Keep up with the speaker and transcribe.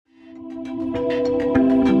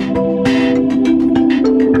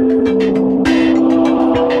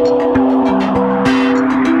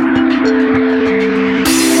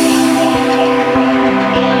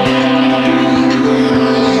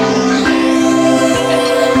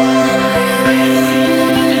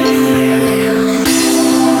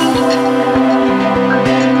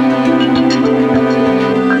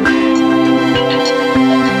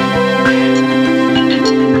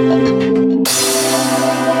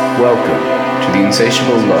Welcome to the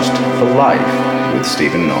Insatiable Lust for Life with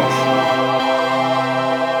Stephen North.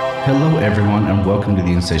 Hello everyone and welcome to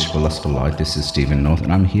the Insatiable Lust for Life. This is Stephen North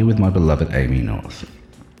and I'm here with my beloved Amy North.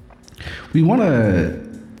 We want to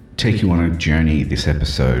take you on a journey this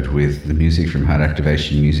episode with the music from Heart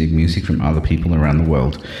Activation music from other people around the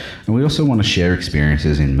world. And we also want to share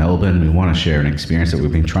experiences in Melbourne. We want to share an experience that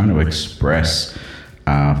we've been trying to express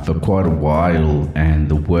for quite a while, and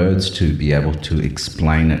the words to be able to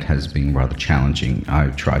explain it has been rather challenging.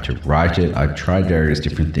 I've tried to write it, I've tried various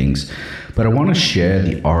different things, but I want to share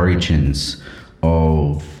the origins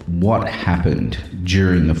of what happened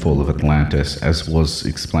during the fall of Atlantis as was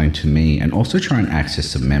explained to me, and also try and access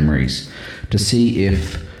some memories to see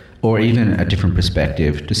if, or even a different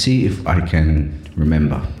perspective, to see if I can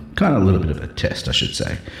remember. Kind of a little bit of a test, I should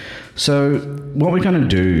say. So what we're going to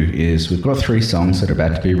do is we've got 3 songs that are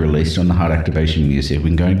about to be released on the Heart Activation music.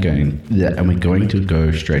 We're going to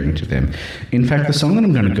go straight into them. In fact, the song that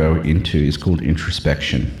I'm going to go into is called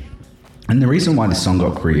Introspection. And the reason why this song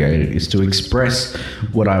got created is to express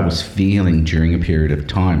what I was feeling during a period of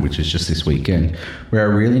time, which is just this weekend, where I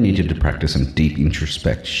really needed to practice some deep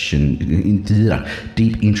introspective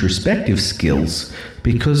skills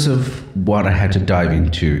because of what I had to dive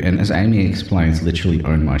into. And as Amy explains, literally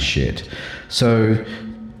own my shit. So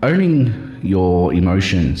owning your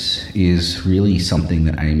emotions is really something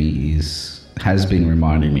that Amy has been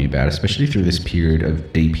reminding me about, especially through this period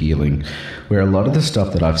of deep healing, where a lot of the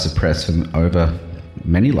stuff that I've suppressed from over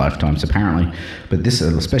many lifetimes apparently, but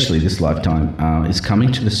especially this lifetime, is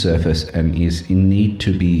coming to the surface and is in need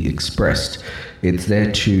to be expressed. It's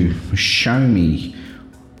there to show me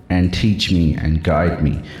and teach me and guide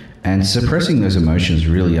me. And suppressing those emotions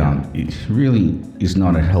really is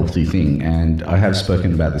not a healthy thing. And I have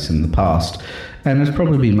spoken about this in the past. And it's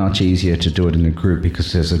probably been much easier to do it in a group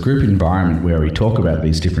because there's a group environment where we talk about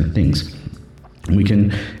these different things. We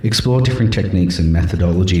can explore different techniques and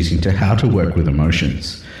methodologies into how to work with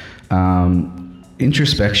emotions.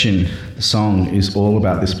 Introspection, the song, is all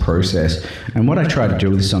about this process. And what I try to do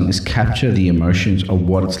with this song is capture the emotions of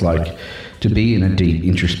what it's like to be in a deep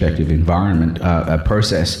introspective environment,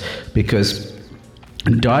 process, because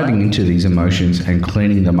diving into these emotions and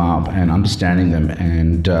cleaning them up and understanding them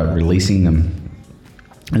and releasing them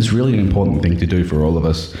is really an important thing to do for all of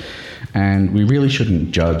us. And we really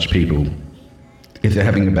shouldn't judge people if they're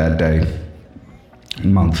having a bad day,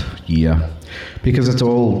 month, year, because it's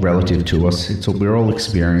all relative to us. We're all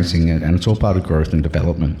experiencing it, and it's all part of growth and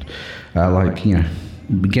development.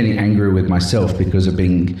 Getting angry with myself because of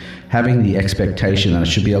having the expectation that I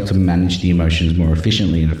should be able to manage the emotions more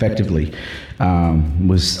efficiently and effectively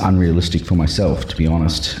was unrealistic for myself, to be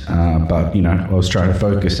honest. But I was trying to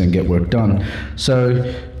focus and get work done.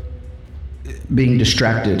 So being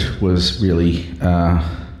distracted was really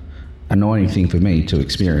annoying thing for me to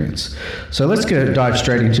experience. So let's dive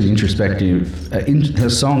straight into the her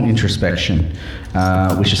song Introspection,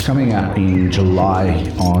 which is coming out in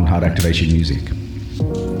July on Heart Activation Music.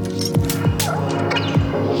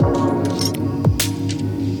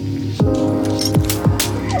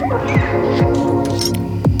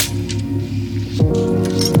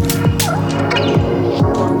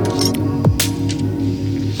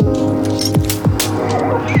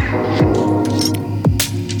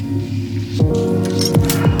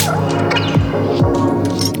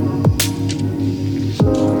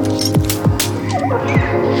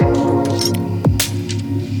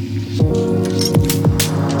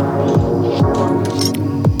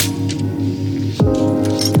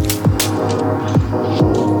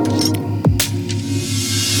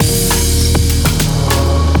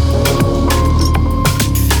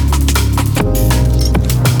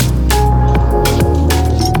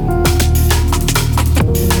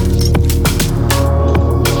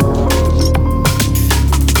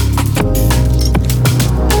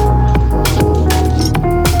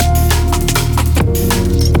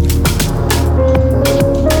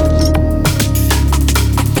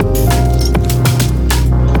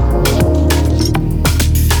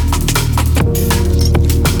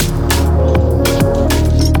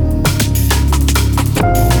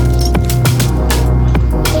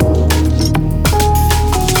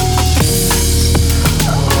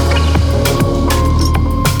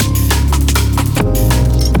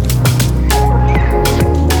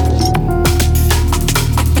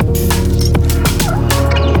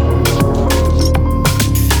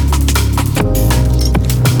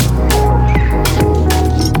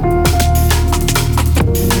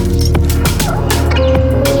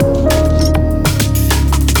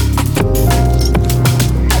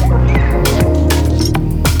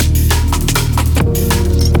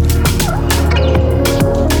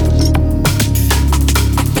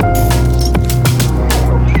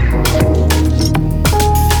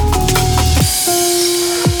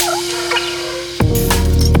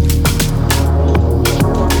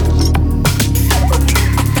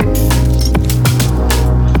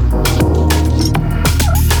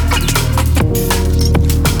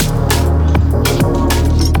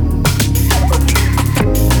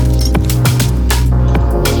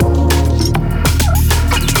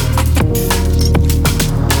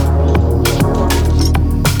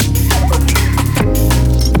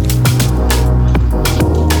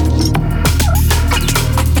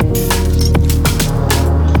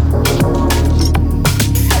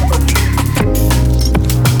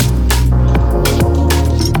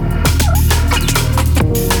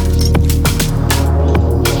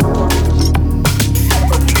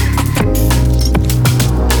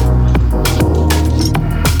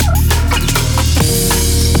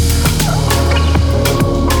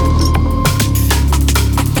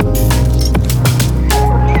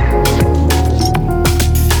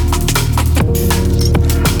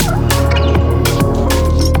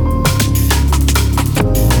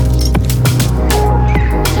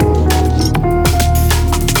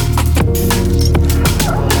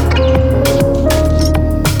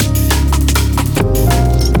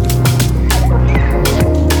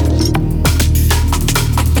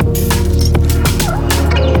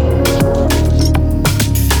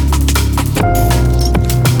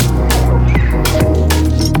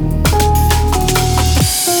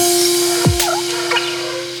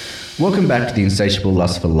 Welcome back to the Insatiable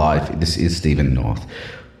Lust for Life. This is Stephen North.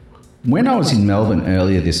 When I was in Melbourne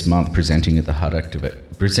earlier this month presenting the Heart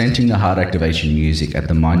Activation music at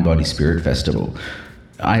the Mind Body Spirit Festival,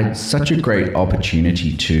 I had such a great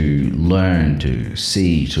opportunity to learn, to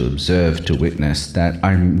see, to observe, to witness that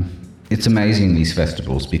it's amazing, these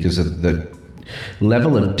festivals, because of the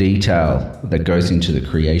level of detail that goes into the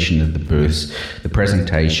creation of the booths, the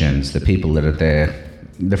presentations, the people that are there,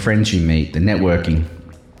 the friends you meet, the networking.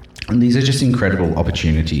 And these are just incredible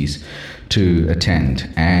opportunities to attend.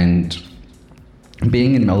 And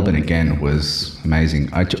being in Melbourne again was amazing.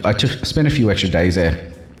 I spent a few extra days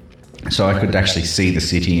there so I could actually see the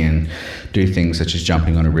city and do things such as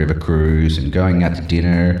jumping on a river cruise and going out to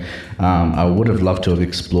dinner. I would have loved to have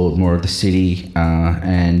explored more of the city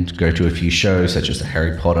and go to a few shows such as the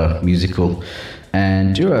Harry Potter musical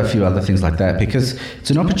and do a few other things like that, because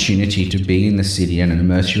it's an opportunity to be in the city and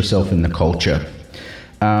immerse yourself in the culture.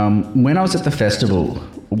 When I was at the festival,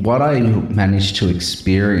 what I managed to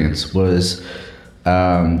experience was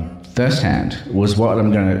firsthand was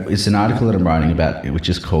it's an article that I'm writing about, which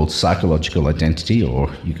is called Psychological Identity,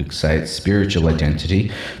 or you could say it's Spiritual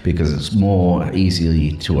Identity, because it's more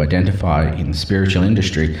easily to identify in the spiritual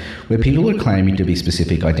industry, where people are claiming to be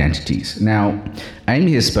specific identities. Now,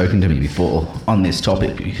 Amy has spoken to me before on this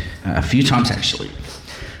topic, a few times actually,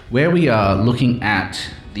 where we are looking at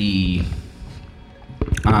the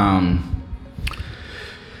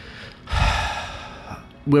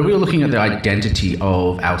where we were looking at the identity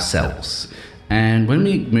of ourselves. And when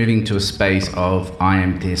we're moving to a space of I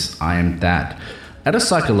am this, I am that, at a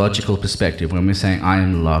psychological perspective, when we're saying I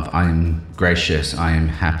am love, I am gracious, I am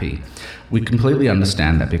happy, we completely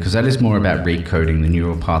understand that, because that is more about recoding the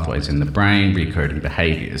neural pathways in the brain, recoding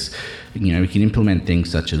behaviors. You know, we can implement things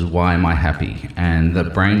such as why am I happy? And the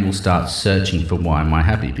brain will start searching for why am I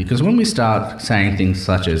happy? Because when we start saying things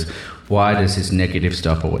such as why does this negative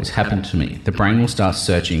stuff always happen to me? The brain will start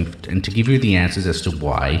searching and to give you the answers as to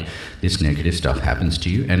why this negative stuff happens to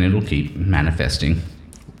you, and it'll keep manifesting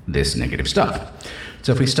this negative stuff.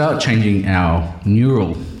 So if we start changing our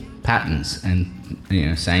neural patterns and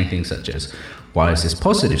saying things such as why is this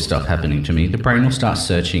positive stuff happening to me, the brain will start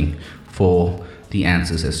searching for the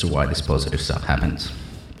answers as to why this positive stuff happens.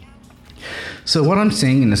 So what I'm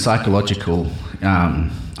seeing in the psychological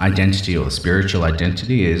identity or the spiritual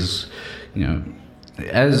identity is,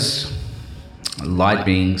 as light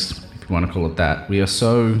beings, if you want to call it that, we are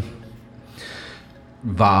so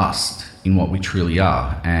vast in what we truly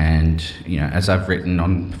are. And as I've written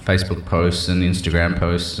on Facebook posts and Instagram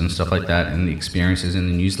posts and stuff like that, and the experiences in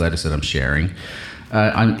the newsletters that I'm sharing,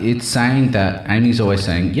 it's saying that Amy's always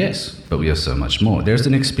saying yes, but we are so much more. There's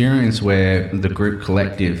an experience where the group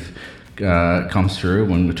collective comes through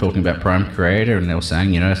when we're talking about prime creator, and they were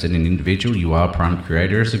saying, as an individual you are prime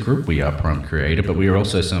creator, as a group we are prime creator, but we are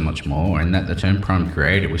also so much more. And that the term prime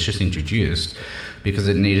creator was just introduced because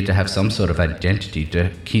it needed to have some sort of identity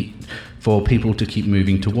for people to keep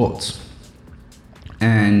moving towards.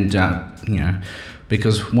 And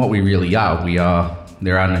because what we really are,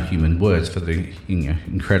 there are no human words for the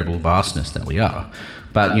incredible vastness that we are.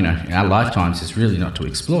 But our lifetimes is really not to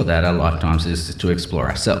explore that. Our lifetimes is to explore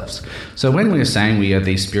ourselves. So when we're saying we are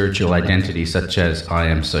these spiritual identities, such as I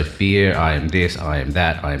am Sophia, I am this, I am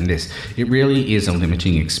that, I am this, it really is a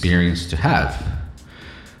limiting experience to have,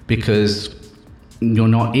 because you're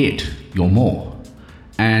not it, you're more.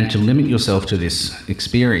 And to limit yourself to this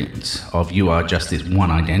experience of you are just this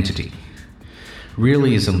one identity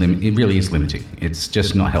really is it really is limiting. It's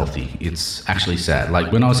just not healthy. It's actually sad.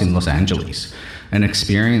 Like when I was in Los Angeles, an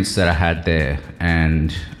experience that I had there,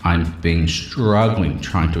 and I've been struggling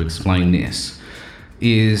trying to explain this,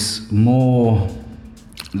 is more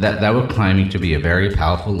that they were claiming to be a very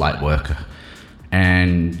powerful light worker.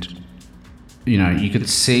 And you could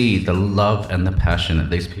see the love and the passion that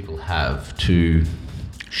these people have to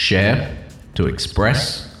share, to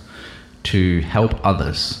express, to help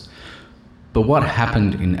others. But what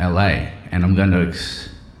happened in LA, and I'm going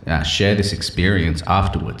to share this experience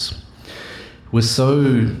afterwards, was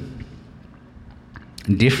so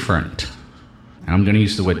different. And I'm going to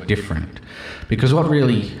use the word different, because what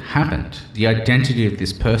really happened, the identity of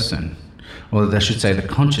this person, or I should say the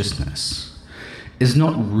consciousness, is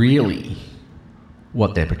not really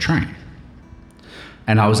what they're portraying.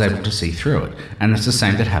 And I was able to see through it. And it's the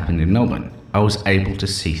same that happened in Melbourne. I was able to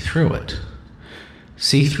see through it.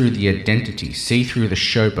 See through the identity, see through the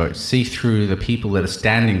showboat, see through the people that are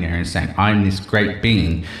standing there and saying, I'm this great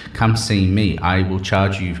being, come see me, I will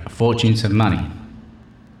charge you fortunes of money.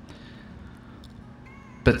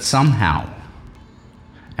 But somehow,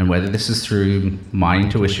 and whether this is through my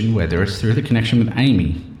intuition, whether it's through the connection with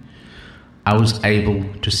Amy, I was able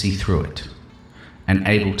to see through it and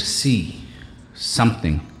able to see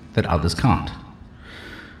something that others can't.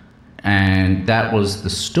 And that was the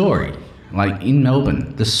story. Like in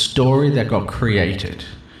Melbourne, the story that got created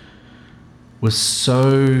was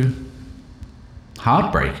so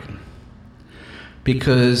heartbreaking,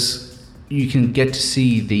 because you can get to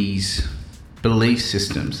see these belief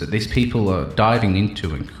systems that these people are diving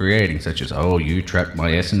into and creating, such as, oh, you trapped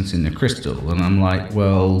my essence in the crystal. And I'm like,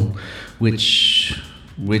 well, which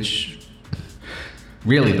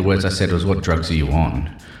really the words I said was, what drugs are you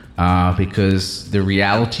on? Because the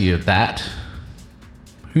reality of that,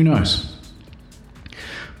 who knows?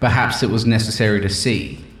 Perhaps it was necessary to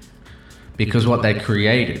see, because what they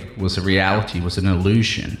created was a reality, was an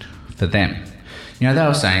illusion for them. You know, they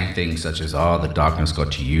were saying things such as, oh, the darkness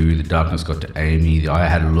got to you, the darkness got to Amy, I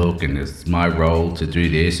had a look and it's my role to do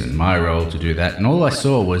this and my role to do that. And all I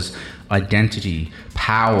saw was identity,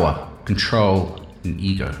 power, control, and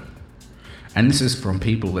ego. And this is from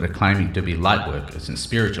people that are claiming to be light workers and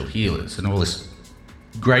spiritual healers and all this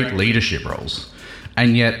great leadership roles.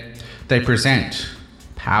 And yet they present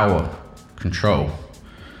power, control,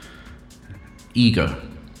 ego,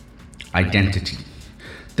 identity.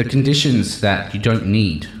 The conditions that you don't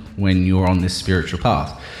need when you're on this spiritual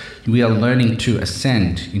path. We are learning to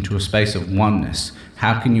ascend into a space of oneness.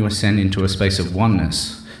 How can you ascend into a space of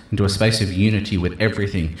oneness, into a space of unity with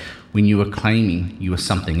everything, when you are claiming you are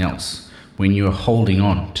something else, when you are holding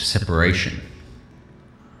on to separation?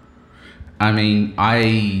 I mean,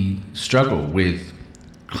 I struggle with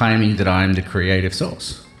claiming that I am the creative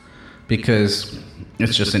source, because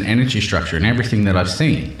it's just an energy structure, and everything that I've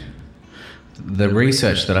seen, the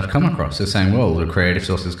research that I've come across is saying, well, the creative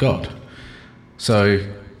source is God. So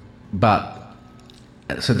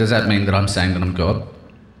does that mean that I'm saying that I'm God?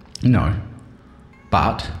 No.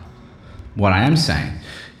 But what I am saying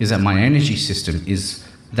is that my energy system is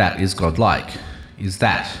God-like, is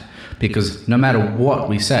that. Because no matter what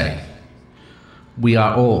we say, we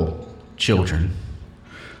are all children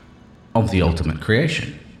of the ultimate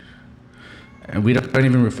creation. And we don't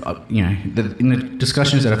even, in the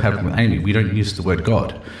discussions that I've had with Amy, we don't use the word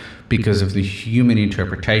God because of the human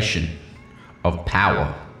interpretation of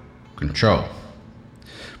power, control.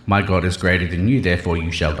 My God is greater than you, therefore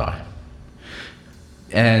you shall die.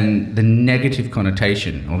 And the negative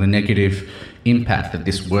connotation or the negative impact that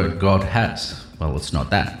this word God has, well, it's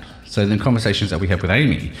not that. So the conversations that we have with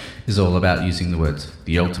Amy is all about using the words,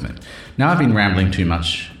 the ultimate. Now I've been rambling too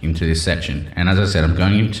much into this section, and as I said, I'm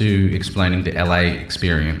going into explaining the LA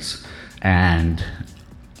experience, and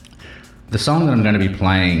the song that I'm going to be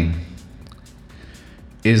playing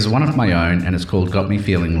is one of my own, and it's called Got Me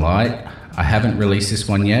Feeling Light. I haven't released this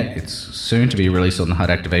one yet. It's soon to be released on the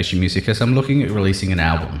Heart Activation Music, because I'm looking at releasing an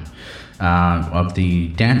album of the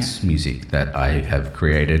dance music that I have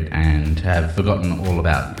created and have forgotten all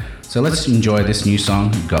about. So let's enjoy this new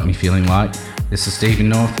song, Got Me Feeling Light. This is Stephen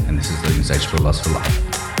North, and this is The Insatiable Lust for Life.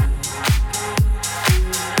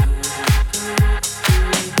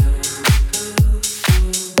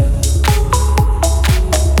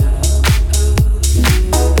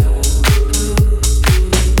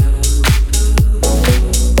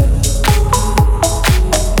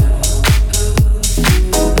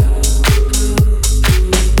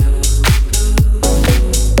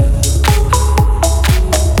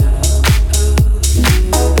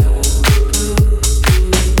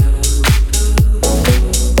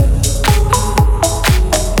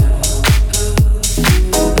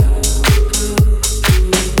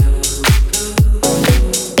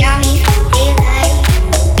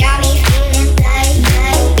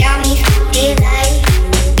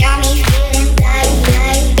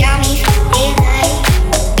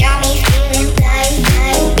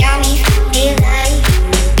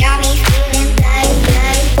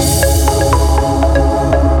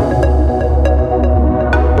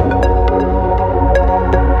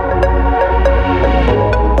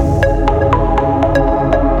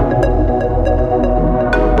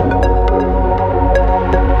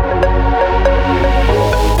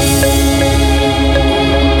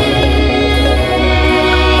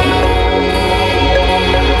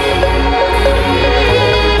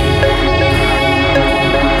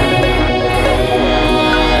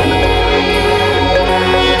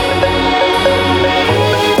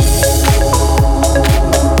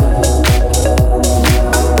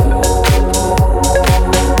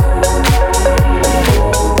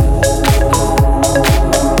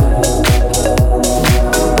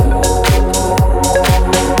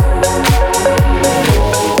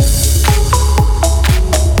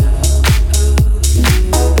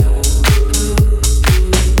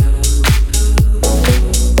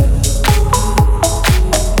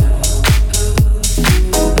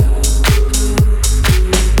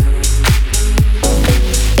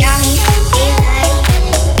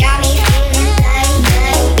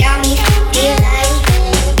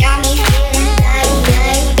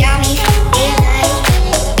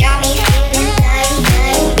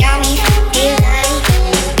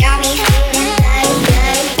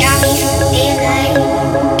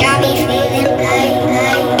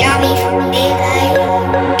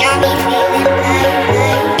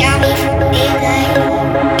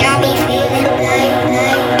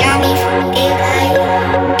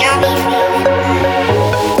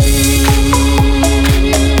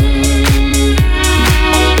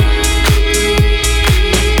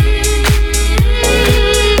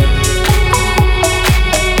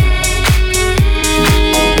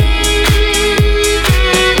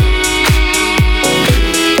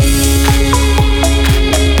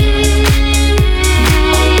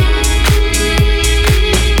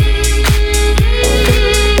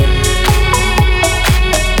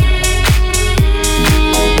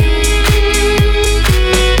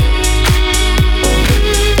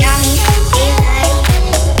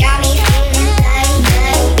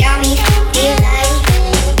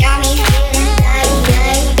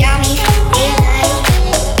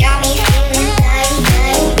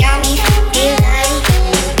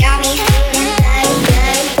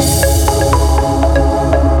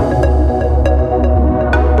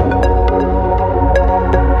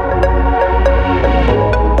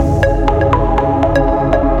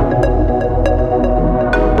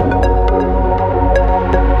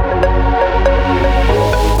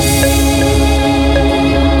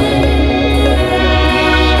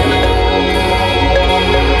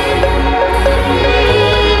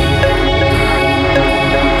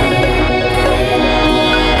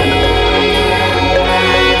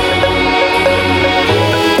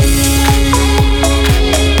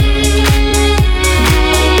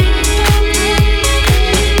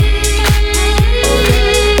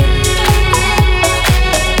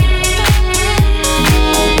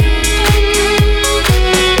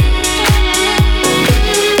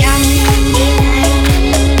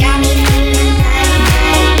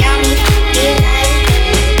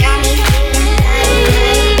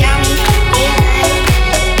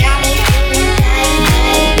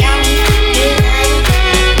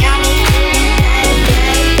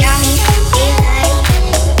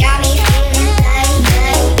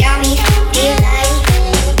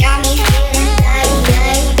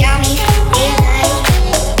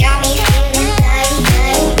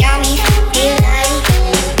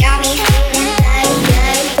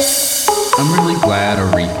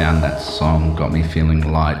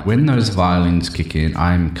 right when those violins kick in,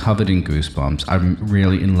 I'm covered in goosebumps. I'm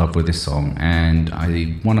really in love with this song, and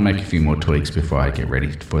I want to make a few more tweaks before I get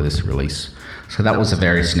ready for this release. So that was a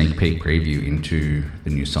very sneak peek preview into the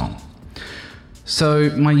new song. So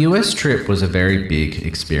my US trip was a very big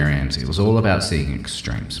experience. It was all about seeing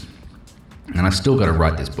extremes. And I've still got to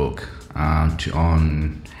write this book on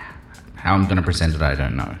how I'm going to present it, I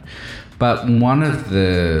don't know. But one of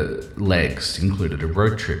the legs included a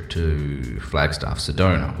road trip to Flagstaff,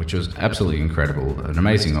 Sedona, which was absolutely incredible, an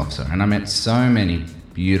amazing officer. And I met so many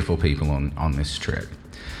beautiful people on this trip.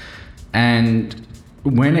 And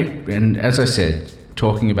as I said,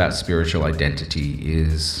 talking about spiritual identity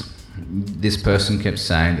is, this person kept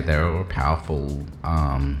saying that they were a powerful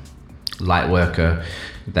light worker.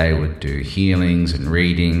 They would do healings and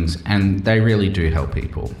readings, and they really do help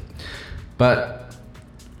people. But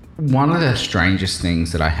one of the strangest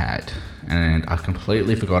things that I had, and I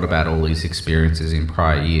completely forgot about all these experiences in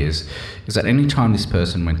prior years, is that any time this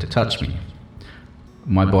person went to touch me,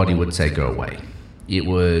 my body would say, go away. It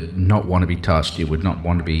would not want to be touched. It would not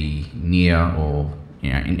want to be near or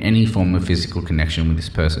in any form of physical connection with this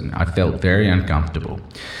person. I felt very uncomfortable.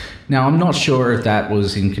 Now, I'm not sure if that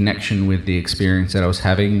was in connection with the experience that I was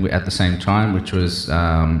having at the same time, which was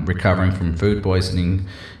recovering from food poisoning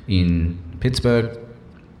in Pittsburgh,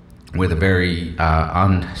 with a very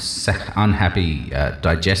unhappy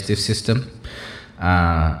digestive system,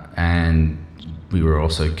 and we were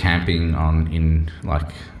also camping in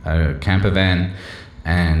a camper van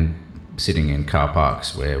and sitting in car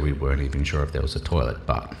parks where we weren't even sure if there was a toilet,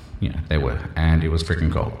 but there were, and it was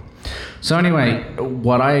freaking cold. So anyway,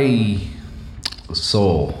 what I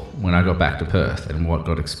saw when I got back to Perth and what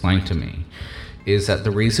got explained to me is that the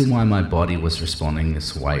reason why my body was responding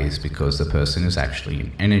this way is because the person is actually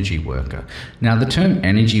an energy worker. Now, the term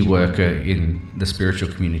energy worker in the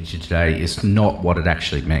spiritual community today is not what it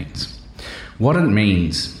actually means. What it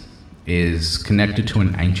means is connected to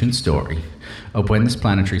an ancient story of when this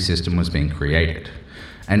planetary system was being created.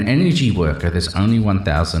 An energy worker, there's only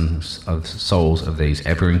 1,000 of souls of these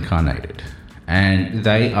ever incarnated. And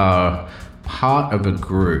they are part of a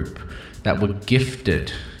group that were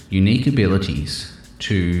gifted unique abilities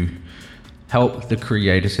to help the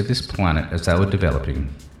creators of this planet as they were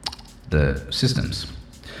developing the systems.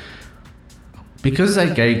 Because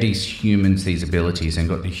they gave these humans these abilities and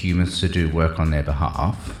got the humans to do work on their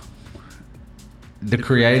behalf, the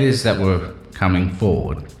creators that were coming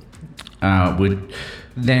forward would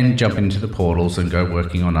then jump into the portals and go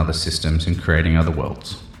working on other systems and creating other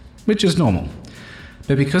worlds, which is normal.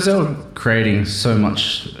 But because they were creating so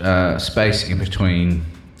much space in between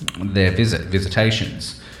their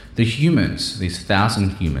visitations, the humans, these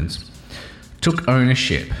 1,000 humans, took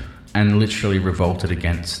ownership and literally revolted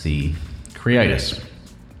against the creators.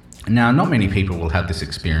 Now, not many people will have this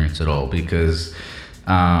experience at all because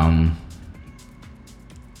I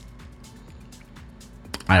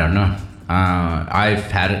don't know. I've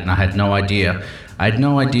had it and I had no idea. I had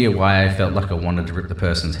no idea why I felt like I wanted to rip the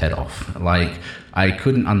person's head off. Like, I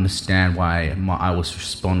couldn't understand why I was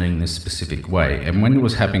responding this specific way. And when it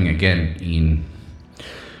was happening again in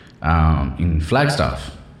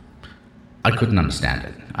Flagstaff, I couldn't understand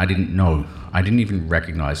it. I didn't know. I didn't even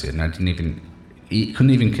recognize it, and I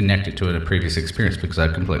couldn't even connect it to a previous experience because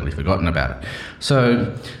I'd completely forgotten about it.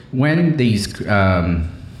 So when these,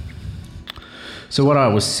 so what I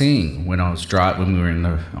was seeing when we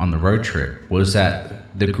were on the road trip was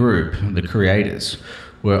that the group, the creators,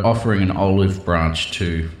 were offering an olive branch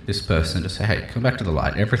to this person to say, hey, come back to the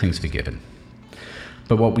light, everything's forgiven.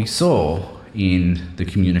 But what we saw in the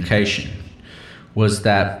communication was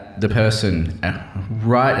that the person,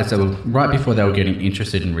 right before they were getting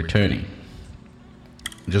interested in returning,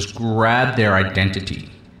 just grabbed their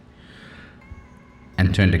identity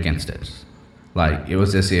and turned against it. Like, it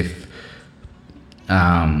was as if,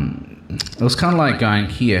 it was kind of like going,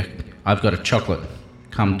 here, I've got a chocolate,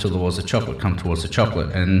 come towards the chocolate,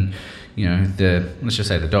 and let's just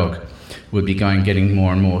say the dog would be getting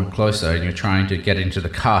more and more closer, and you're trying to get into the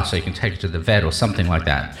car so you can take it to the vet or something like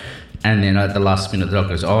that. And then at the last minute, the dog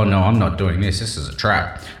goes, oh no, I'm not doing this is a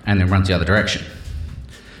trap, and then runs the other direction.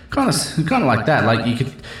 Kind of like that. Like,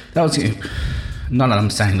 that was, not that I'm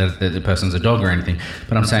saying that the person's a dog or anything,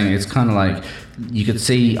 but I'm saying it's kind of like,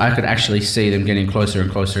 I could actually see them getting closer and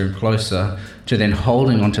closer and closer to then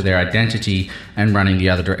holding onto their identity and running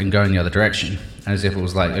and going the other direction, as if it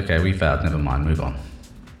was like, okay, we failed, never mind, move on.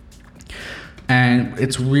 And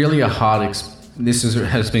it's really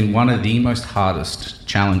has been one of the most hardest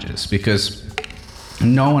challenges because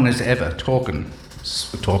no one has ever spoken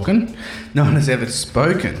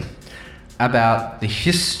about the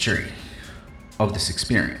history of this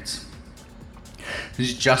experience.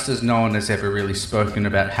 This is just as no one has ever really spoken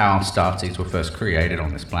about how starseeds were first created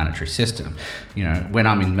on this planetary system. You know, when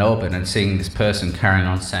I'm in Melbourne and seeing this person carrying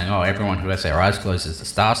on saying, oh, everyone who has their eyes closed is a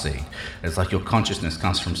starseed, it's like your consciousness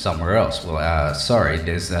comes from somewhere else. Well, sorry,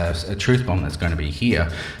 there's a truth bomb that's going to be here,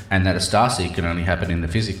 and that a starseed can only happen in the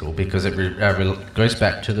physical because it goes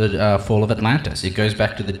back to the fall of Atlantis. It goes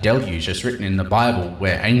back to the deluge, as written in the Bible,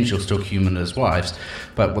 where angels took human as wives.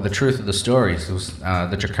 But the truth of the story is it was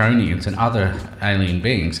the Draconians and other alien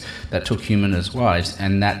beings that took human as wives,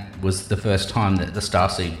 and that was the first time that the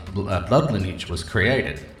starseed blood lineage was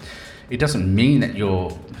created. It doesn't mean that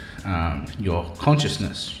your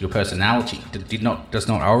consciousness, your personality, does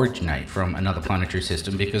not originate from another planetary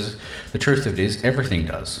system, because the truth of it is everything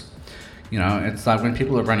does. You know, it's like when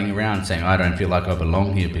people are running around saying, I don't feel like I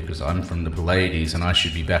belong here because I'm from the Pleiades and I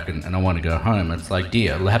should be back and I want to go home. It's like,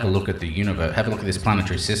 dear, have a look at the universe, have a look at this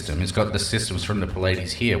planetary system. It's got the systems from the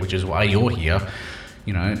Pleiades here, which is why you're here.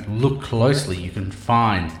 You know, look closely, you can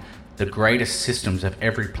find the greatest systems of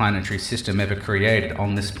every planetary system ever created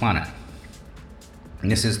on this planet. And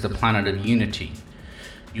this is the planet of unity.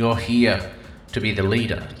 You're here to be the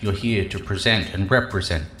leader. You're here to present and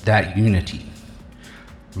represent that unity.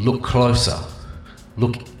 Look closer,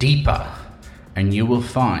 look deeper, and you will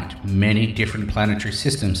find many different planetary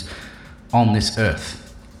systems on this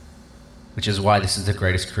earth, which is why this is the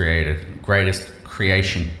greatest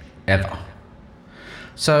creation ever.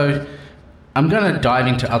 So I'm going to dive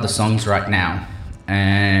into other songs right now,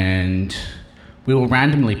 and we will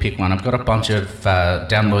randomly pick one. I've got a bunch of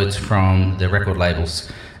downloads from the record labels,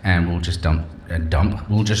 and we'll just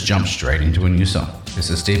jump straight into a new song. This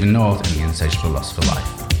is Stephen North and the Insatiable Lust for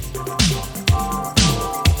Life.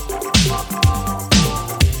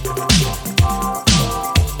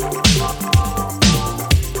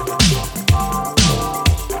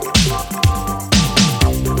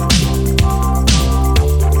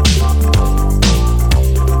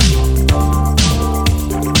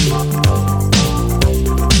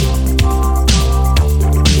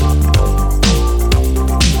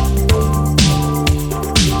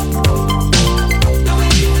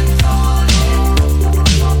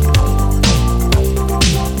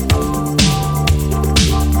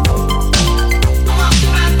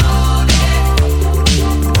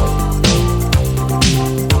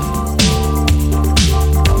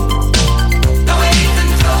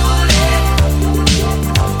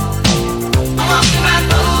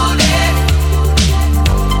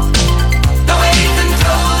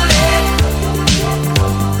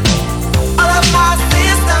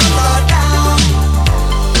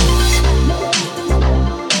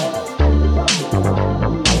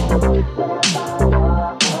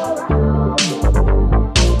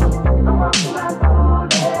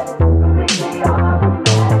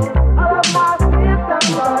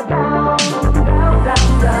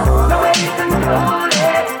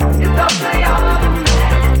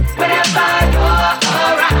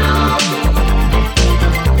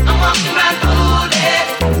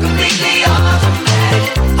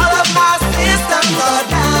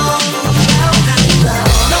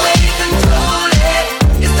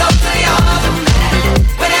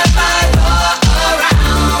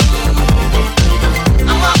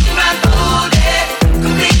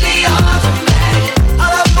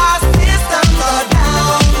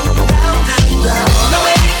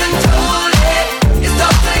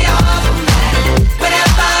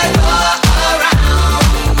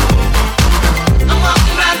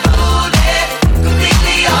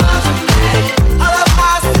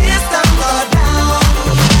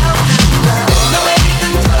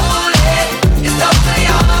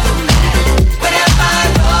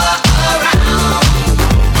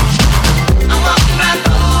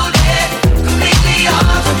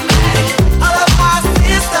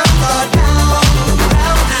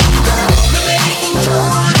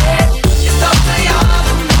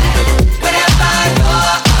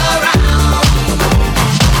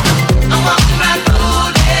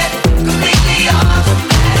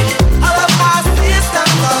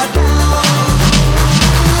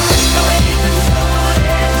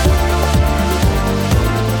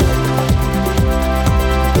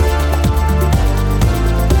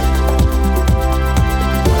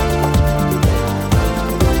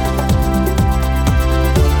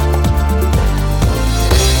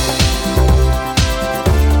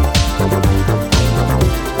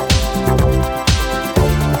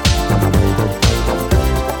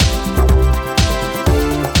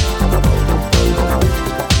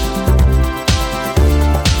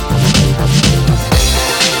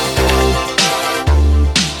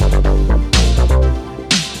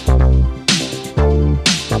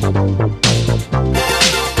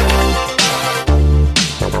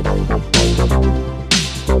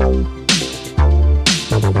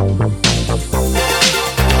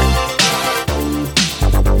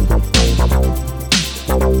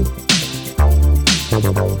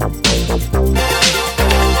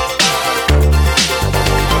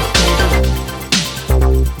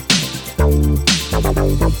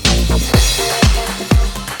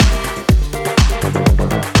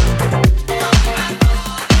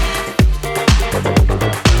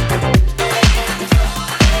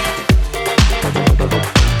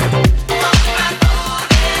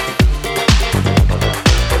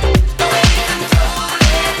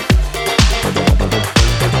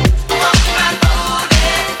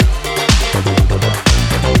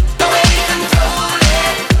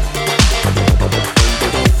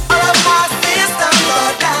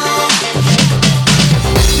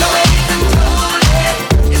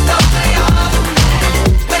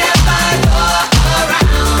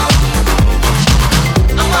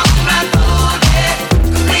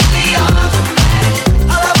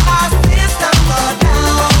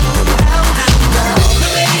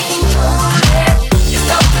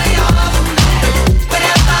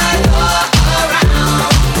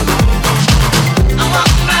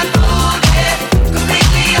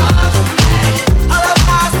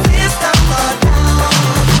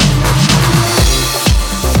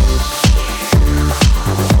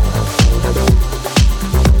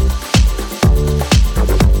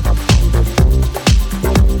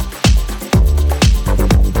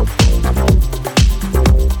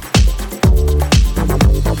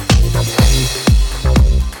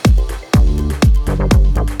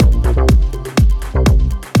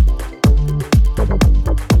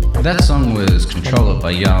 That song was Control It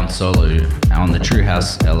by Jahn Solo on the True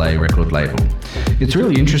House LA record label. It's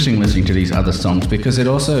really interesting listening to these other songs because it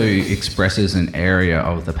also expresses an area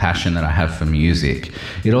of the passion that I have for music.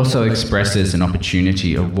 It also expresses an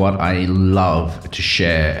opportunity of what I love to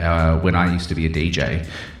share when I used to be a DJ,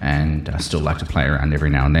 and I still like to play around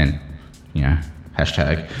every now and then. You know,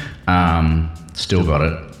 hashtag. Still got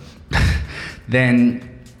it. Then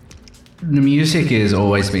the music has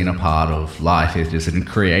always been a part of life. It is a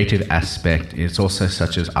creative aspect. It's also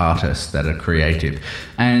such as artists that are creative.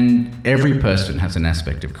 And every person has an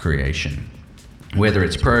aspect of creation. Whether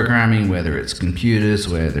it's programming, whether it's computers,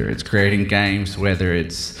 whether it's creating games, whether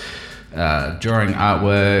it's drawing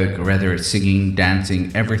artwork, or whether it's singing,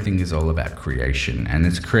 dancing, everything is all about creation. And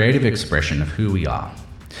it's a creative expression of who we are.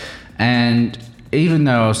 And even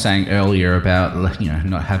though I was saying earlier about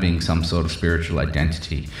not having some sort of spiritual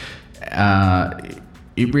identity,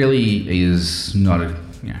 it really is not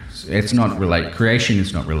it's not relate. Creation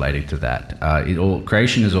is not related to that.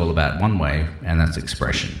 Creation is all about one way, and that's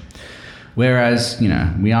expression. Whereas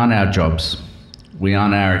we aren't our jobs, we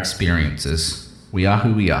aren't our experiences. We are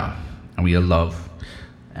who we are, and we are love,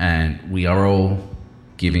 and we are all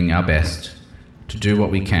giving our best to do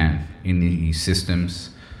what we can in the systems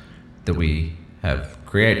that we have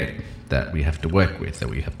created, that we have to work with, that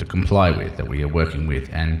we have to comply with, that we are working with,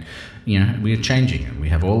 and we are changing, and we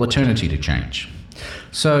have all eternity to change.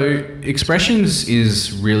 So expressions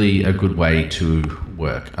is really a good way to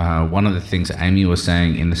work. One of the things that Amy was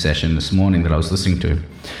saying in the session this morning that I was listening to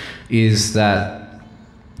is that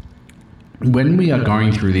when we are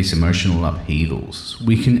going through these emotional upheavals,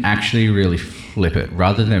 we can actually really flip it.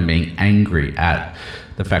 Rather than being angry at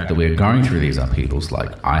the fact that we're going through these upheavals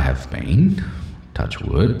like I have been, touch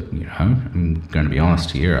wood, I'm going to be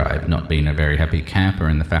honest here, I've not been a very happy camper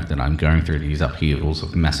in the fact that I'm going through these upheavals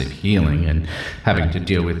of massive healing and having to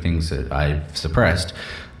deal with things that I've suppressed.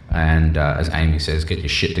 And as Amy says, get your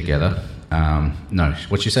shit together. No,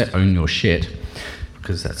 what you say, own your shit,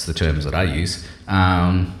 because that's the terms that I use.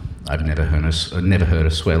 I've never heard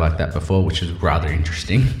a swear like that before, which is rather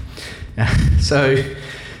interesting. So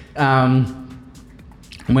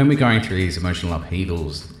when we're going through these emotional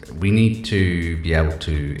upheavals, we need to be able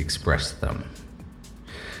to express them.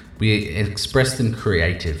 We express them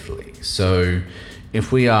creatively. So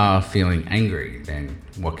if we are feeling angry, then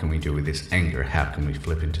what can we do with this anger? How can we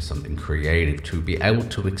flip into something creative to be able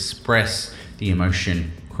to express the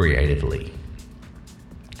emotion creatively?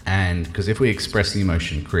 And because if we express the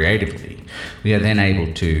emotion creatively, we are then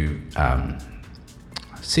able to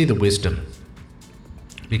see the wisdom,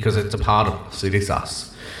 because it's a part of us, it is us.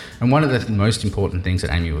 And one of the most important things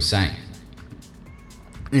that Amy was saying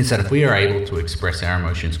is that if we are able to express our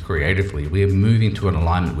emotions creatively, we are moving to an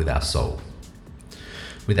alignment with our soul,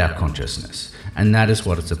 with our consciousness. And that is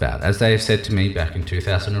what it's about. As they have said to me back in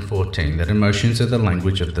 2014, that emotions are the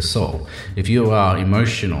language of the soul. If you are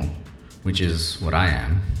emotional, which is what I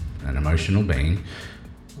am, an emotional being,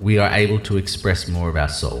 we are able to express more of our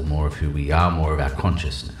soul, more of who we are, more of our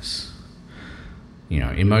consciousness.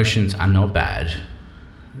 Emotions are not bad.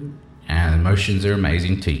 And emotions are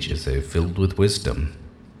amazing teachers. They're filled with wisdom.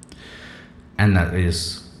 And that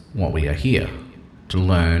is what we are here to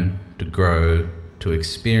learn, to grow, to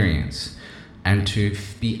experience, and to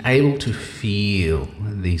be able to feel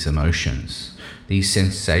these emotions, these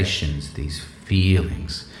sensations, these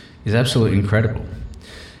feelings is absolutely incredible.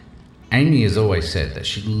 Amy has always said that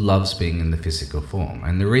she loves being in the physical form,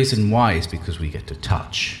 and the reason why is because we get to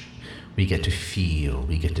touch, we get to feel,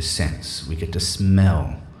 we get to sense, we get to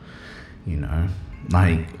smell,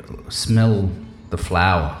 like smell the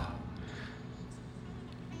flower.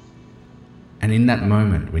 And in that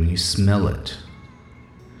moment, when you smell it,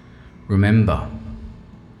 remember,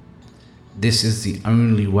 this is the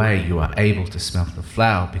only way you are able to smell the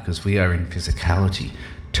flower, because we are in physicality.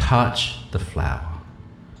 Touch the flower.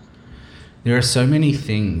 There are so many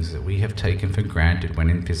things that we have taken for granted when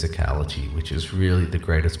in physicality, which is really the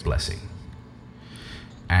greatest blessing.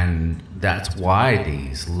 And that's why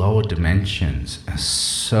these lower dimensions are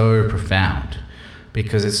so profound,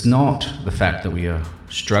 because it's not the fact that we are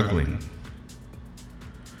struggling.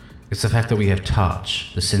 It's the fact that we have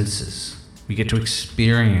touch, the senses. We get to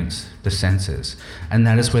experience the senses. And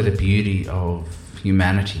that is where the beauty of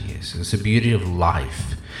humanity is. It's the beauty of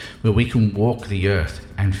life, where we can walk the earth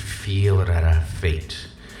and feel it at our feet.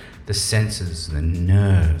 The senses, the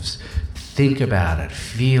nerves. Think about it,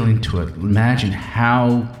 feel into it. Imagine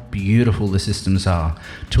how beautiful the systems are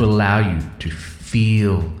to allow you to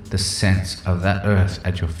feel the sense of that earth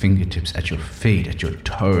at your fingertips, at your feet, at your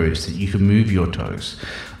toes, that you can move your toes.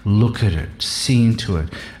 Look at it, see into it.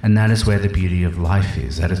 And that is where the beauty of life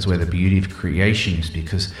is. That is where the beauty of creation is,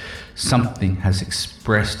 because something has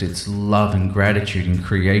expressed its love and gratitude in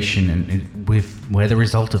creation, and we're the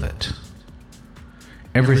result of it.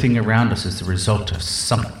 Everything around us is the result of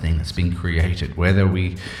something that's been created.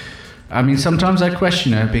 Sometimes I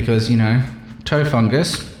question it because, toe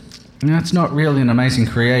fungus, it's not really an amazing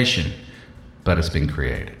creation, but it's been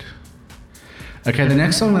created. Okay, the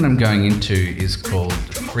next song that I'm going into is called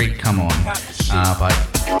Freak Come On by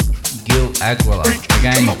Gil Aguilar,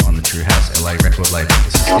 again on the True House LA record label.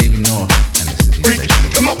 This is Stephen North, and this is the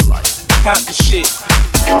Insatiable for Life. Pop the shit.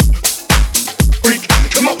 Freak,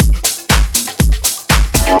 come on.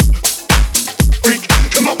 Freak,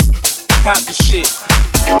 come on. Pop the shit.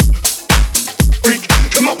 Freak,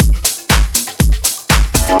 come on.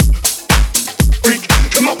 Freak,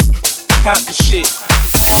 come on. Pop the shit.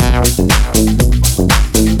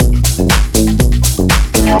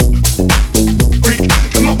 Freak,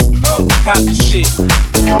 come on. Pop the shit.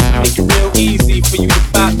 Make it real easy for you to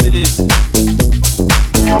pop to this.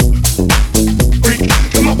 Freak,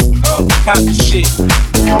 come on. Pop the shit.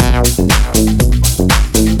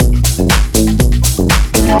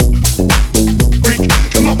 Freak,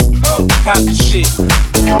 come on. Pop the shit.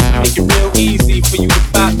 Make it real easy for you to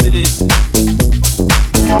pop to this.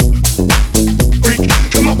 Freak,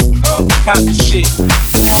 come on. Pop the shit.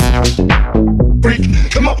 Freak,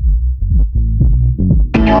 come on.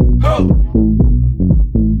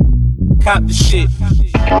 Pop the shit.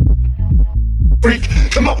 Freak,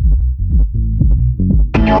 come on.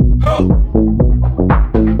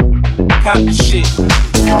 Pop the shit.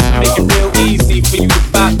 Make it real easy for you to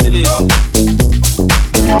pop to this.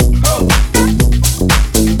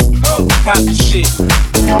 Pop the shit.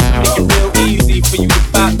 Make it real easy for you to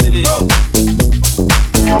pop to this.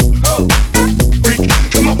 Freak,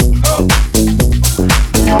 come on.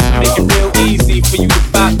 Make it real easy for you to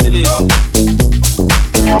pop to this.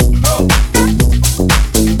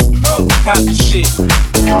 Pop the shit.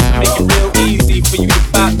 Make it real easy for you to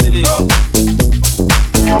pop to this.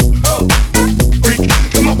 Freak,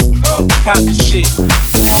 come on. Pop the shit.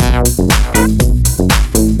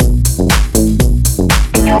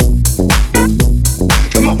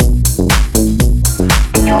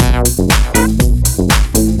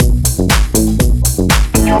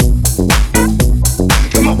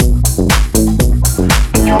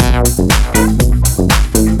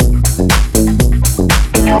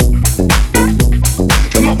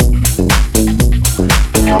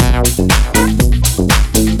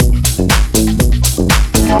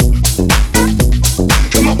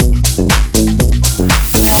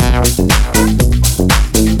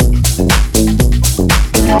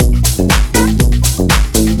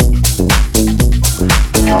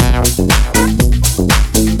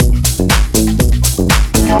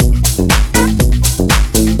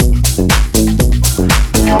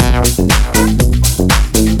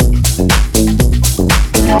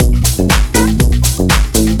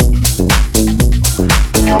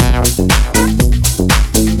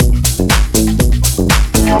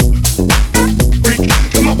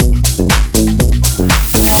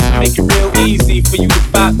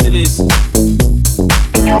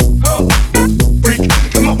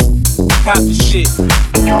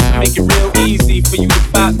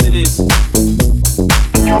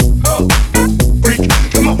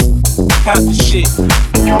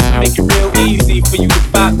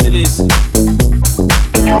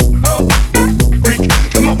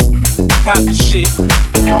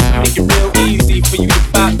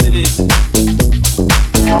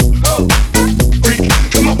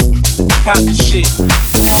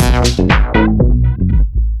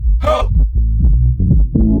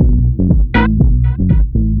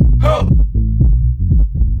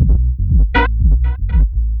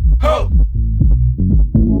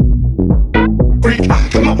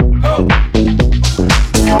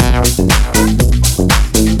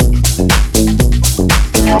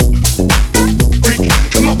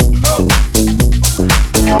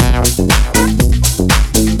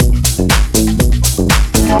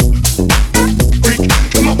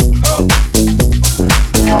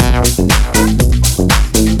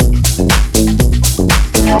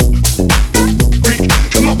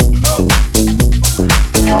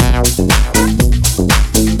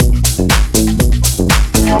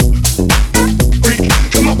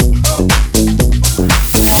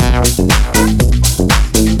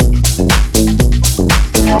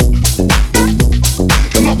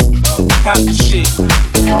 count the shit.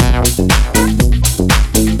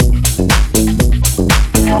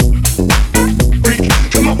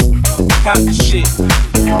 Come on. Count the shit.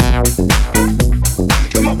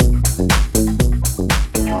 Come on.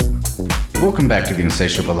 Welcome back to the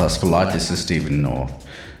Insatiable Lust for Life. This is Stephen North.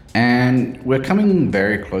 And we're coming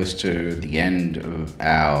very close to the end of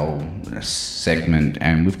our segment,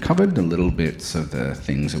 and we've covered the little bits of the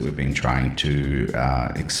things that we've been trying to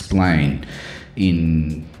explain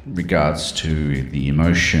in regards to the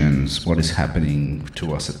emotions, what is happening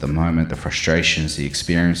to us at the moment, the frustrations, the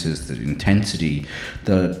experiences, the intensity,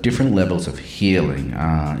 the different levels of healing.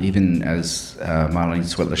 Even as Marlene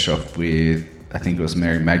Svetlashoff with, I think it was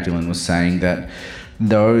Mary Magdalene, was saying that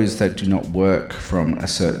those that do not work from a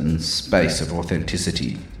certain space of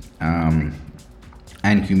authenticity and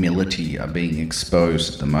humility are being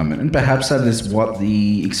exposed at the moment. And perhaps that is what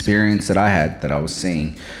the experience that I had, that I was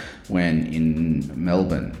seeing when in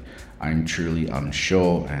Melbourne. I'm truly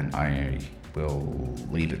unsure, and I will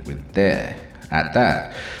leave it with there at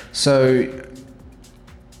that. So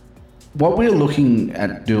what we're looking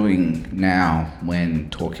at doing now when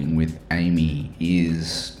talking with Amy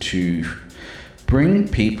is to bring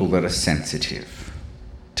people that are sensitive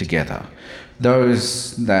together.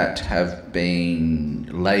 Those that have been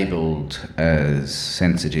labelled as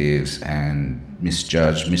sensitives and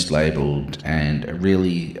misjudged, mislabelled, and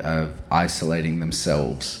really isolating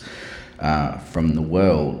themselves from the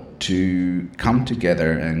world to come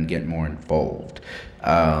together and get more involved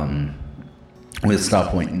with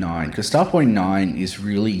Starpoint 9. Because Starpoint 9 is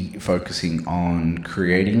really focusing on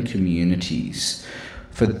creating communities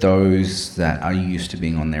for those that are used to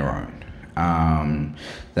being on their own,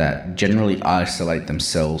 that generally isolate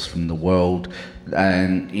themselves from the world,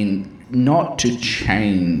 and in not to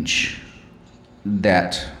change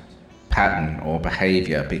that pattern or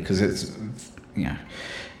behavior, because it's, you know,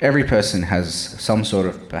 every person has some sort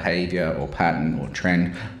of behavior or pattern or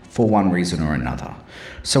trend for one reason or another.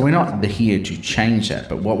 So we're not here to change that,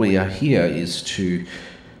 but what we are here is to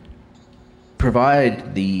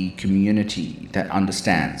provide the community that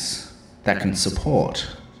understands, that can support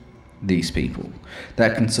these people,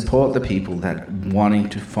 that can support the people that wanting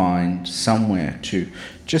to find somewhere to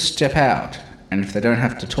just step out, and if they don't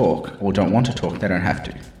have to talk or don't want to talk, they don't have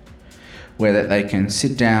to. Where that they can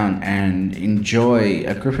sit down and enjoy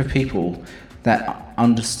a group of people that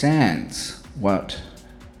understands what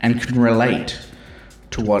and can relate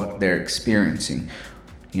to what they're experiencing.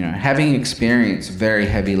 You know, having experienced very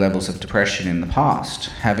heavy levels of depression in the past,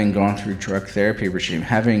 having gone through drug therapy regime,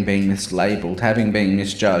 having been mislabeled, having been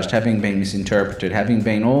misjudged, having been misinterpreted, having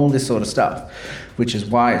been all this sort of stuff, which is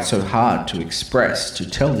why it's so hard to express, to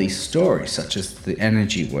tell these stories, such as the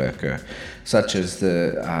energy worker, such as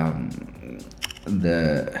the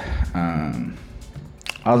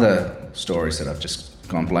other stories that I've just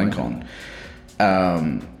gone blank on.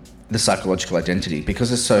 The psychological identity,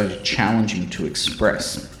 because it's so challenging to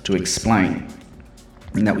express, to explain,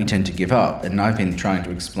 and that we tend to give up. And I've been trying to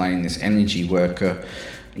explain this energy worker,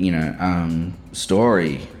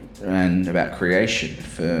 story and about creation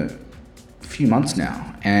for a few months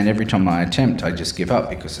now. And every time I attempt, I just give up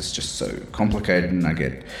because it's just so complicated, and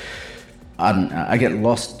I get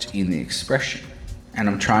lost in the expression. And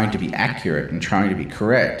I'm trying to be accurate and trying to be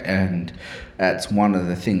correct, and that's one of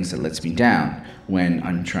the things that lets me down when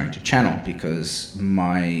I'm trying to channel, because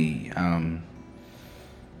my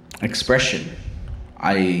expression,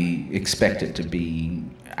 I expect it to be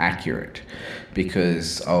accurate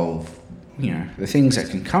because of, the things that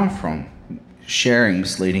can come from sharing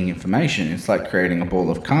misleading information. It's like creating a ball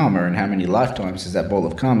of karma, and how many lifetimes is that ball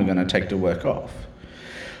of karma going to take to work off?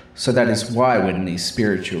 So that is why when these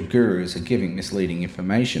spiritual gurus are giving misleading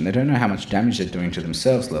information, they don't know how much damage they're doing to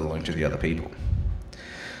themselves, let alone to the other people.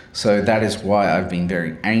 So that is why I've been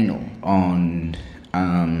very anal on,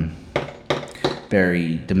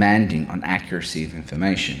 very demanding on accuracy of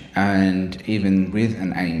information. And even with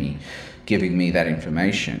an Amy giving me that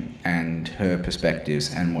information and her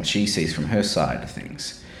perspectives and what she sees from her side of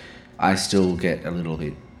things, I still get a little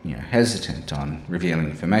bit hesitant on revealing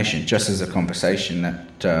information, just as a conversation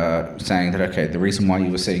that saying that, okay, the reason why you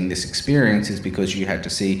were seeing this experience is because you had to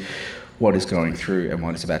see what is going through and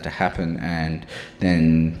what is about to happen, and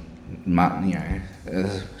then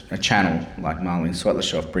a channel like Marlene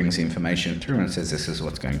Svetlashoff brings the information through and says this is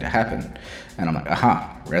what's going to happen, and I'm like,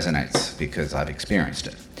 aha, resonates because I've experienced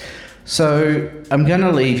it. So I'm going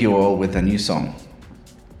to leave you all with a new song.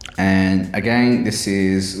 And again, this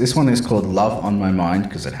one is called Love on My Mind,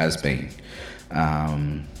 because it has been.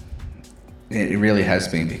 It really has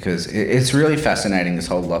been, because it's really fascinating, this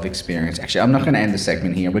whole love experience. Actually, I'm not going to end the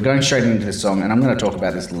segment here. We're going straight into the song, and I'm going to talk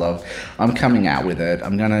about this love. I'm coming out with it.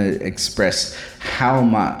 I'm going to express how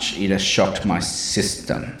much it has shocked my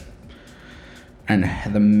system and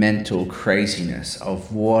the mental craziness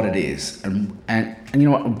of what it is. And you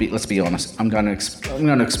know what? Let's be honest. I'm going to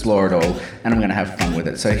explore it all, and I'm going to have fun with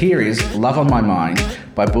it. So here is "Love on My Mind"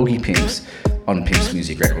 by Boogie Pimps on Pimps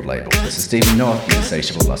Music record label. This is Stephen North, The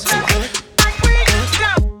Insatiable Lust for Life.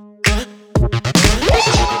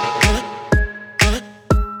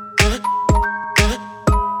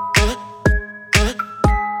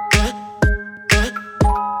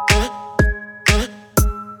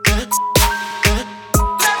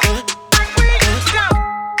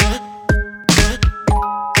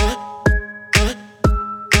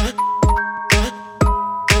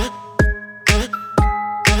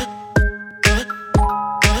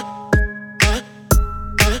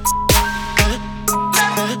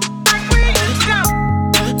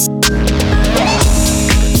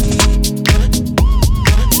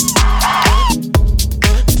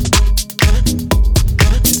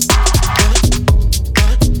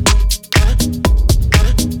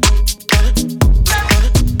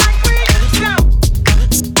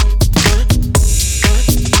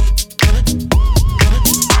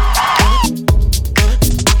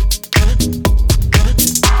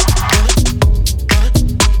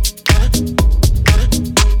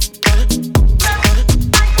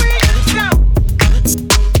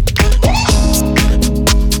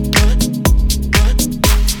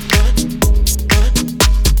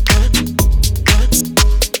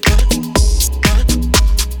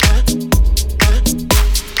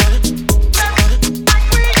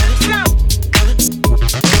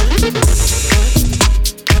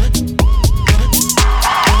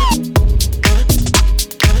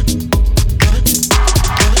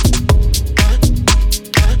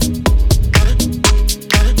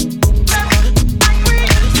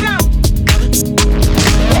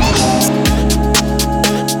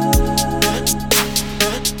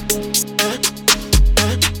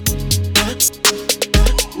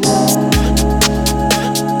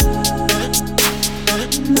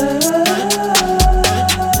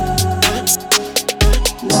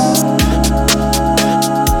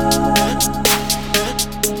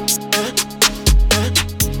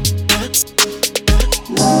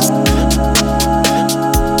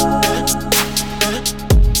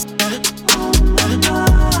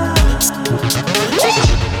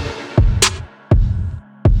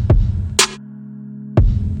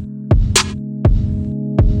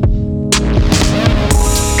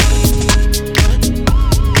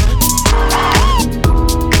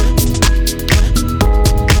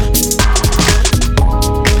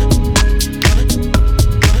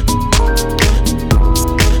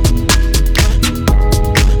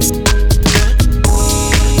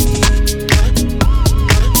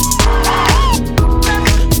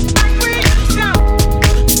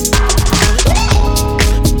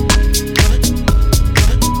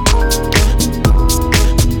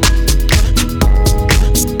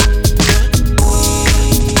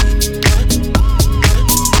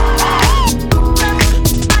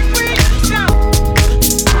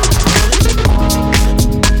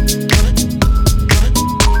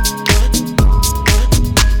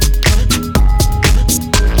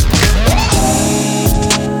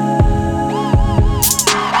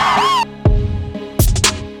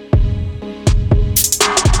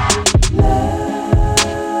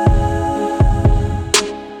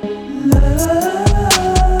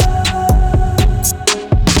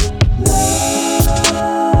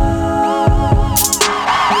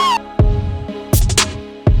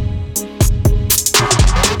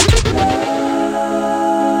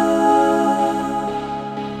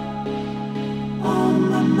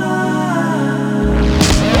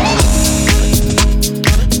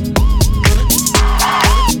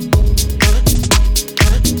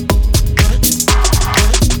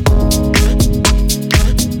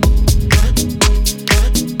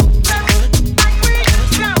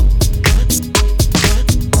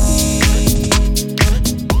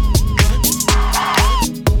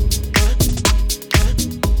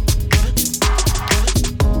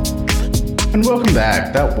 And welcome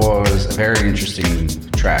back. That was a very interesting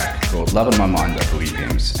track called Love on My Mind by Boogie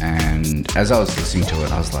Pimps. And as I was listening to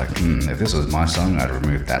it, I was like, if this was my song, I'd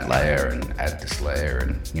remove that layer and add this layer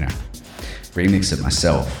and, remix it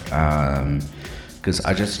myself. Because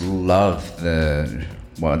I just love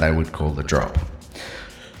what they would call the drop.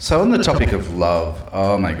 So on the topic of love,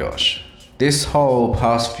 oh my gosh, this whole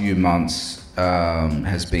past few months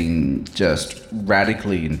has been just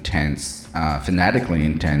radically intense, fanatically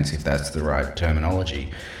intense, if that's the right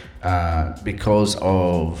terminology, because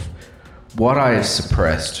of what I have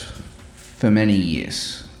suppressed for many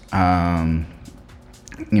years.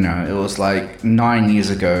 It was like 9 years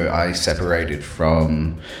ago I separated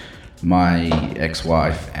from my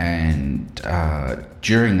ex-wife, and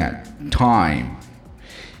during that time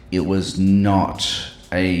it wasn't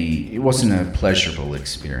a pleasurable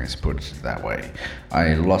experience, put it that way.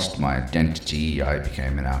 I lost my identity, I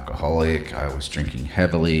became an alcoholic, I was drinking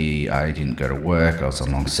heavily, I didn't go to work, I was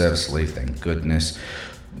on long service leave, thank goodness.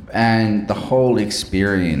 And the whole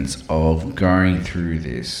experience of going through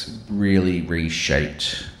this really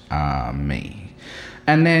reshaped me.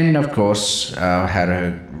 And then, of course, I had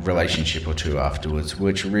a relationship or two afterwards,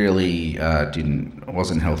 which really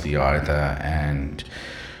wasn't healthy either. And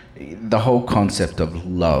the whole concept of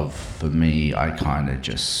love for me, I kind of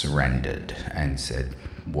just surrendered and said,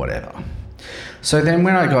 whatever. So then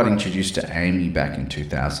when I got introduced to Amy back in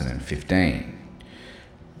 2015,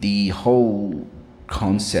 the whole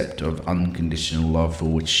concept of unconditional love for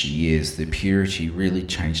which she is, the purity, really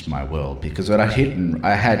changed my world, because I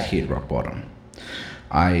had hit rock bottom.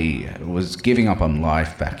 I was giving up on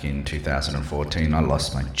life back in 2014. I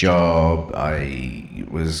lost my job. I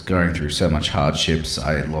was going through so much hardships.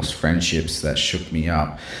 I had lost friendships that shook me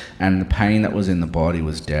up, and the pain that was in the body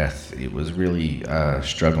was death. It was really a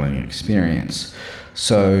struggling experience.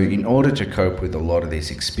 So in order to cope with a lot of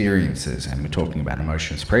these experiences, and we're talking about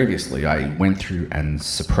emotions previously, I went through and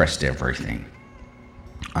suppressed everything.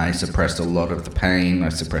 I suppressed a lot of the pain, I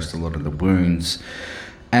suppressed a lot of the wounds,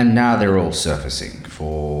 and now they're all surfacing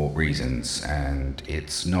for reasons, and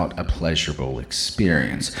it's not a pleasurable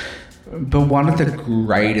experience. But one of the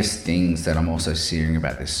greatest things that I'm also seeing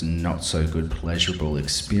about this not so good pleasurable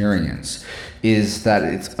experience is that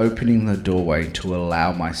it's opening the doorway to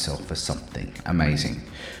allow myself for something amazing.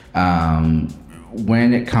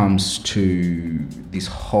 When it comes to this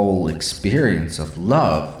whole experience of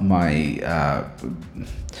love, my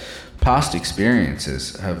past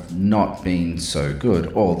experiences have not been so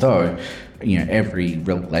good, although every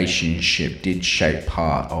relationship did shape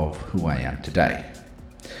part of who I am today.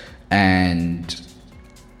 And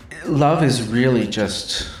love is really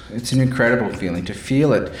it's an incredible feeling to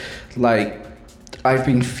feel it. Like, I've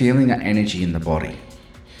been feeling that energy in the body,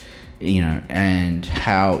 and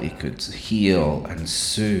how it could heal and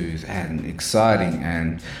soothe and exciting,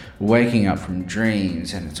 and waking up from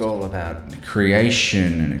dreams, and it's all about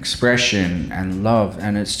creation and expression and love,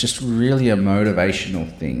 and it's just really a motivational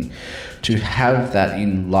thing to have that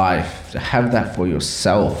in life, to have that for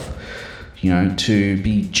yourself. To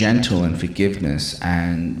be gentle and forgiveness,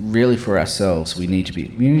 and really for ourselves, we need to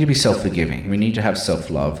be self-forgiving. We need to have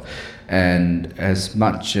self-love. And as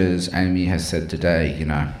much as Amy has said today,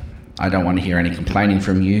 I don't want to hear any complaining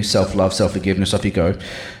from you. Self-love, self-forgiveness, off you go.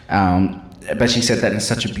 But she said that in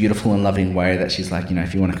such a beautiful and loving way that she's like,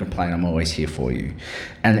 if you want to complain, I'm always here for you.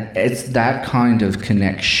 And it's that kind of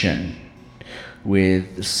connection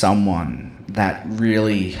with someone that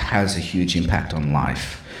really has a huge impact on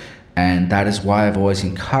life. And that is why I've always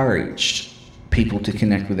encouraged people to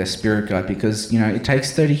connect with their spirit guide, because, it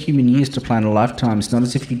takes 30 human years to plan a lifetime. It's not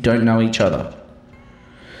as if you don't know each other.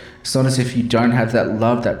 It's not as if you don't have that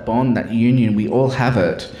love, that bond, that union. We all have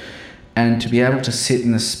it. And to be able to sit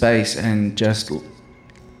in the space and just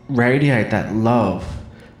radiate that love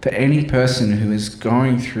for any person who is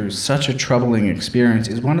going through such a troubling experience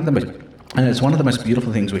is one of the most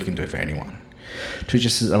beautiful things we can do for anyone. To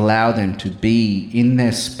just allow them to be in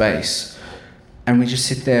their space, and we just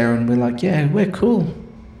sit there and we're like, yeah, we're cool,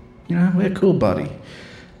 we're cool, buddy.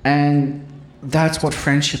 And that's what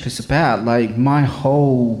friendship is about. Like, my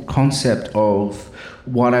whole concept of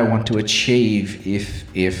what I want to achieve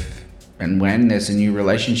if and when there's a new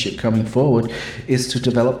relationship coming forward is to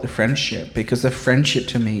develop the friendship, because the friendship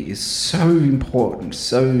to me is so important,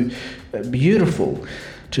 so beautiful,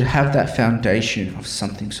 to have that foundation of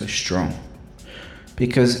something so strong.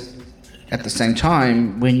 Because at the same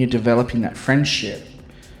time, when you're developing that friendship,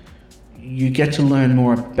 you get to learn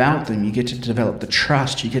more about them, you get to develop the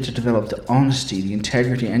trust, you get to develop the honesty, the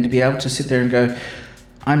integrity, and to be able to sit there and go,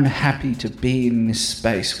 I'm happy to be in this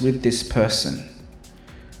space with this person,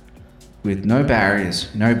 with no barriers,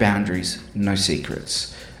 no boundaries, no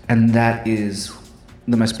secrets. And that is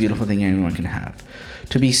the most beautiful thing anyone can have.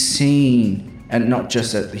 To be seen, and not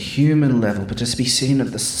just at the human level, but just be seen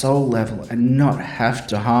at the soul level and not have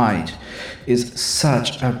to hide, is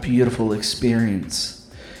such a beautiful experience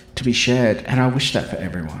to be shared. And I wish that for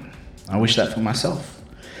everyone. I wish that for myself.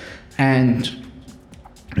 And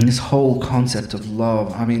this whole concept of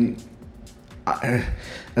love,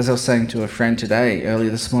 as I was saying to a friend today, earlier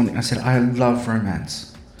this morning, I said, I love romance.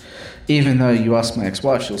 Even though you ask my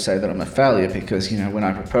ex-wife, she'll say that I'm a failure because, when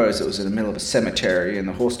I proposed, it was in the middle of a cemetery and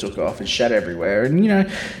the horse took off and shat everywhere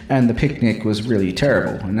and the picnic was really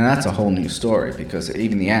terrible. And that's a whole new story because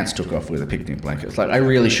even the ants took off with the picnic blankets. Like, I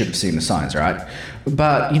really should have seen the signs, right?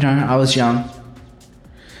 But, I was young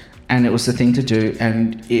and it was the thing to do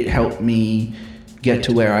and it helped me get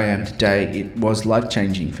to where I am today. It was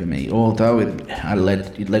life-changing for me. Although it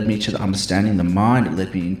led me to the understanding the mind, it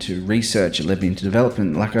led me into research, it led me into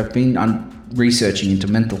development. Like I've been researching into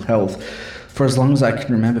mental health for as long as I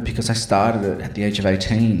can remember because I started it at the age of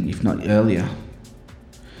 18, if not earlier.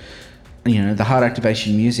 The heart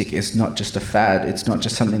activation music is not just a fad. It's not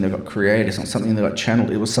just something that got created. It's not something that got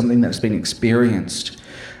channeled. It was something that's been experienced.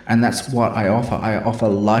 And that's what I offer. I offer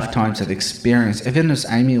lifetimes of experience. Even as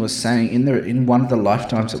Amy was saying, in one of the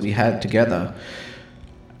lifetimes that we had together,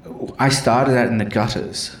 I started out in the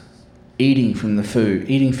gutters, eating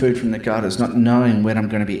food from the gutters, not knowing when I'm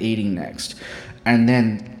going to be eating next. And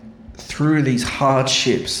then through these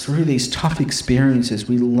hardships, through these tough experiences,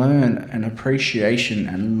 we learn an appreciation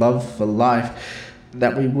and love for life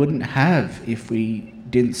that we wouldn't have if we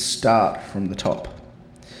didn't start from the top.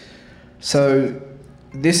 So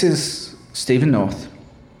this is Stephen North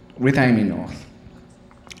with Amy North,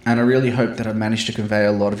 and I really hope that I've managed to convey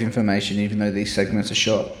a lot of information, even though these segments are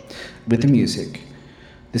short, with the music.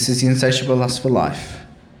 This is The Insatiable Lust for Life,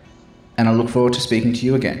 and I look forward to speaking to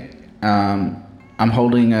you again. I'm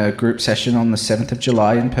holding a group session on the 7th of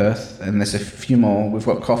July in Perth, and there's a few more. We've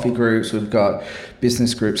got coffee groups, we've got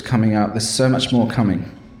business groups coming up. There's so much more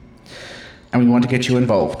coming, and we want to get you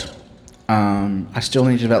involved. I still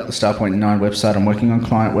need to develop the Starpoint 9 website. I'm working on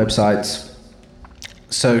client websites.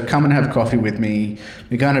 So come and have coffee with me.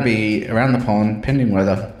 We're going to be around the pond, pending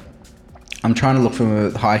weather. I'm trying to look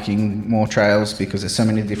for hiking, more trails, because there's so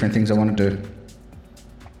many different things I want to do.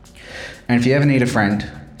 And if you ever need a friend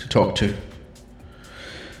to talk to,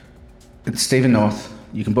 it's Stephen North.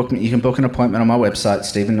 You can book an appointment on my website,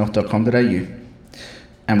 stephennorth.com.au.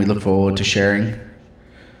 And we look forward to sharing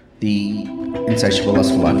the Insatiable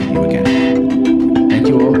Lust for Life with you again. Thank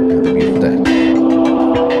you all. Have a beautiful day.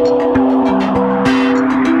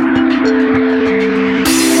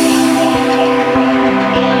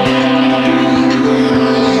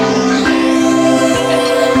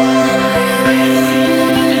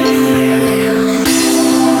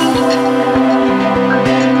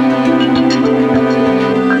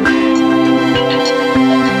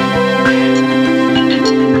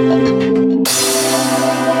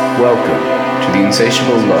 Welcome to the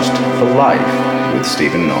Insatiable Lust for Life with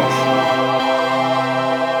Stephen North.